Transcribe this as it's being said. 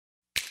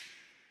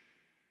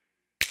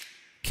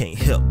Can't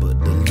help but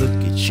to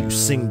look at you,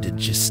 seem to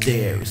just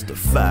stare. It's the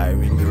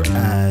fire in your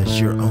eyes,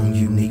 your own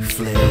unique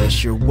flair.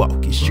 It's your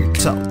walk, it's your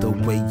talk, the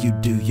way you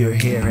do your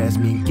hair has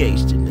me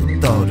engaged in the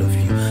thought of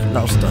you,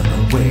 lost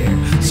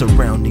unaware.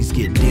 Surroundings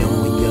get dim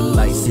when your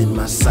light's in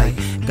my sight.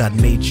 God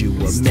made you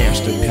a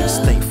masterpiece,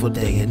 thankful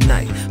day and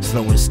night.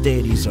 Slow and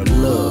steady's our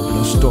love,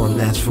 no storm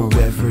lasts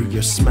forever.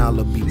 Your smile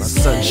will be my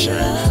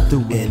sunshine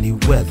through any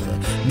weather.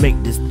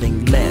 Make this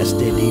thing last,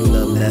 steady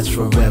love lasts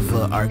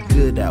forever. Our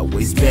good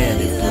outweighs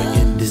bad if we're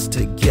in this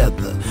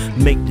together.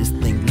 Make this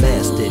thing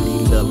last, steady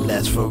love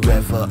lasts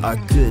forever. Our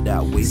good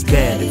outweighs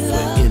bad if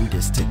we're in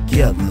this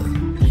together.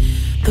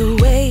 The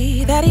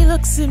way that he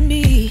looks at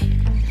me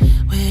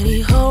when he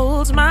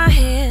holds my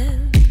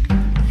hand,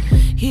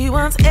 he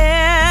wants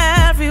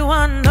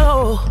everyone to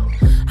know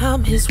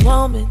I'm his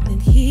woman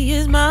and he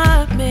is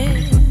my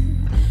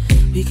man.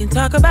 We can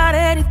talk about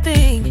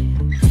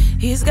anything,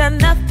 he's got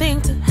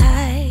nothing to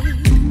hide.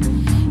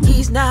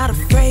 He's not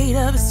afraid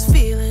of his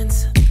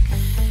feelings,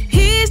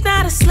 he's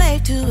not a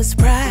slave to his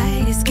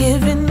pride. He's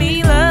giving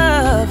me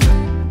love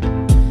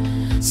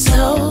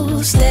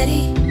so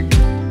steady,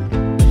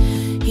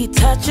 he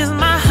touches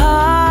my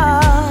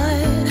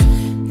heart,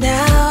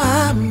 now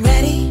I'm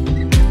ready.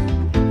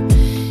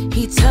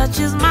 He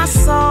touches my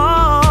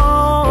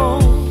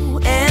soul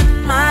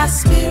and my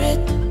spirit.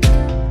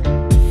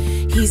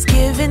 He's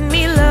giving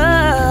me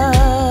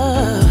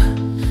love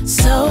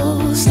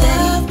so steady.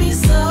 Love me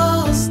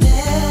so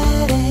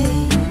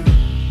steady.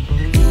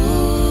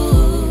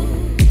 Ooh,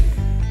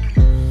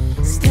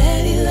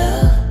 steady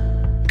love.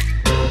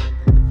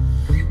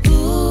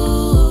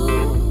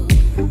 Ooh,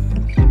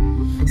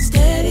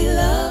 steady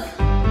love.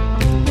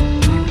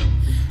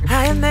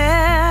 I have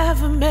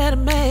never met a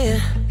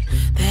man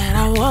that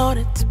I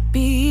wanted to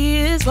be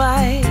his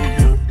wife,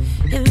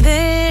 and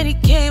then he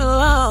came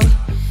along.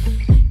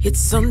 It's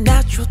so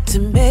natural to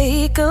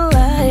make a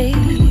life,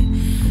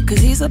 cause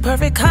he's a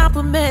perfect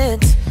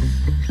compliment,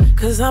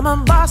 cause I'm a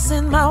boss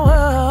in my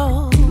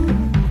world.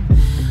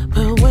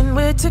 But when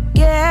we're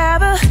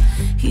together,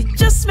 he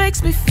just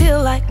makes me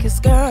feel like his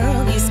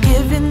girl. He's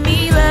giving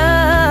me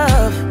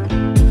love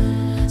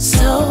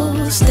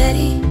so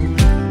steady,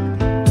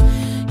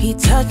 he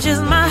touches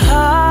my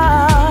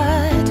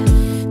heart,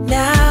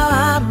 now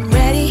I'm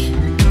ready.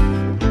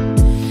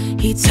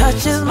 He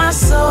touches my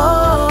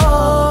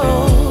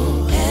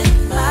soul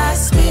and my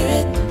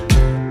spirit.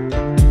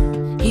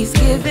 He's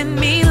giving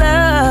me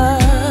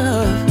love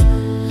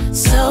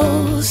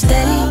so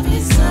steady,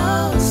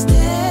 so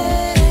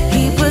steady.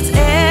 He puts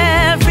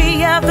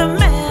every other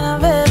man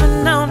I've ever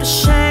known to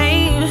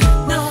shame.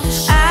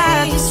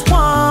 I just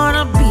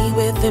wanna be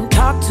with him,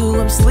 talk to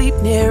him, sleep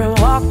near him,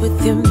 walk with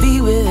him,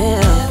 be with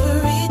him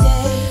every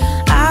day.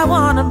 I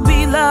wanna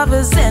be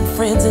lovers and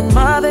friends and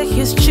mother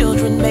his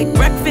children, make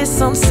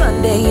breakfast on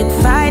Sunday and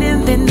fight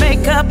and then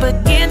make up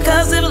again.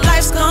 Cause if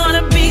life's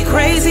gonna be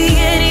crazy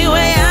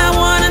anyway, I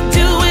wanna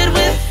do it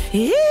with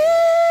you.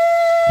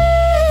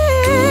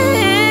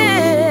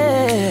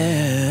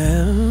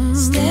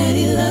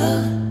 Steady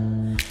love.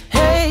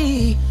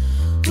 Hey,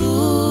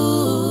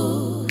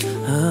 ooh,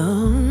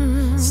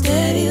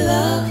 steady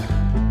love.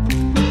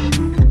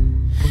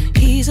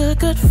 He's a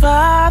good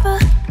father,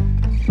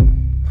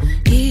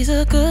 he's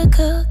a good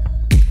cook,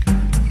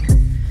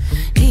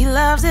 he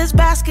loves his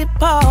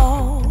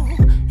basketball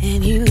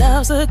and he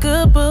loves a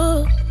good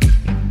book.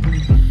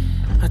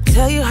 I'll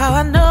tell you how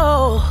I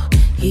know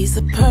he's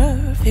the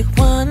perfect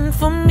one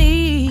for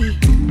me,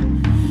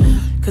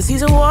 cause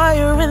he's a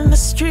warrior in the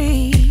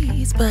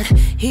streets, but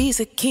he's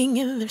a king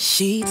in the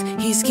sheets.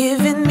 He's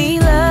giving me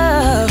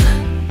love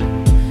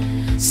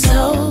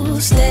so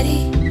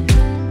steady,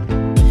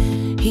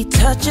 he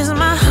touches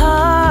my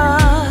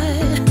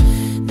heart,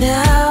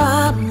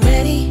 now I'm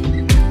ready.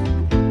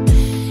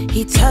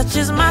 He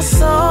touches my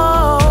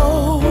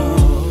soul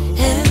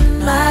and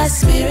my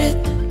spirit.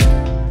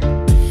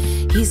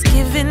 He's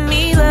giving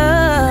me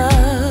love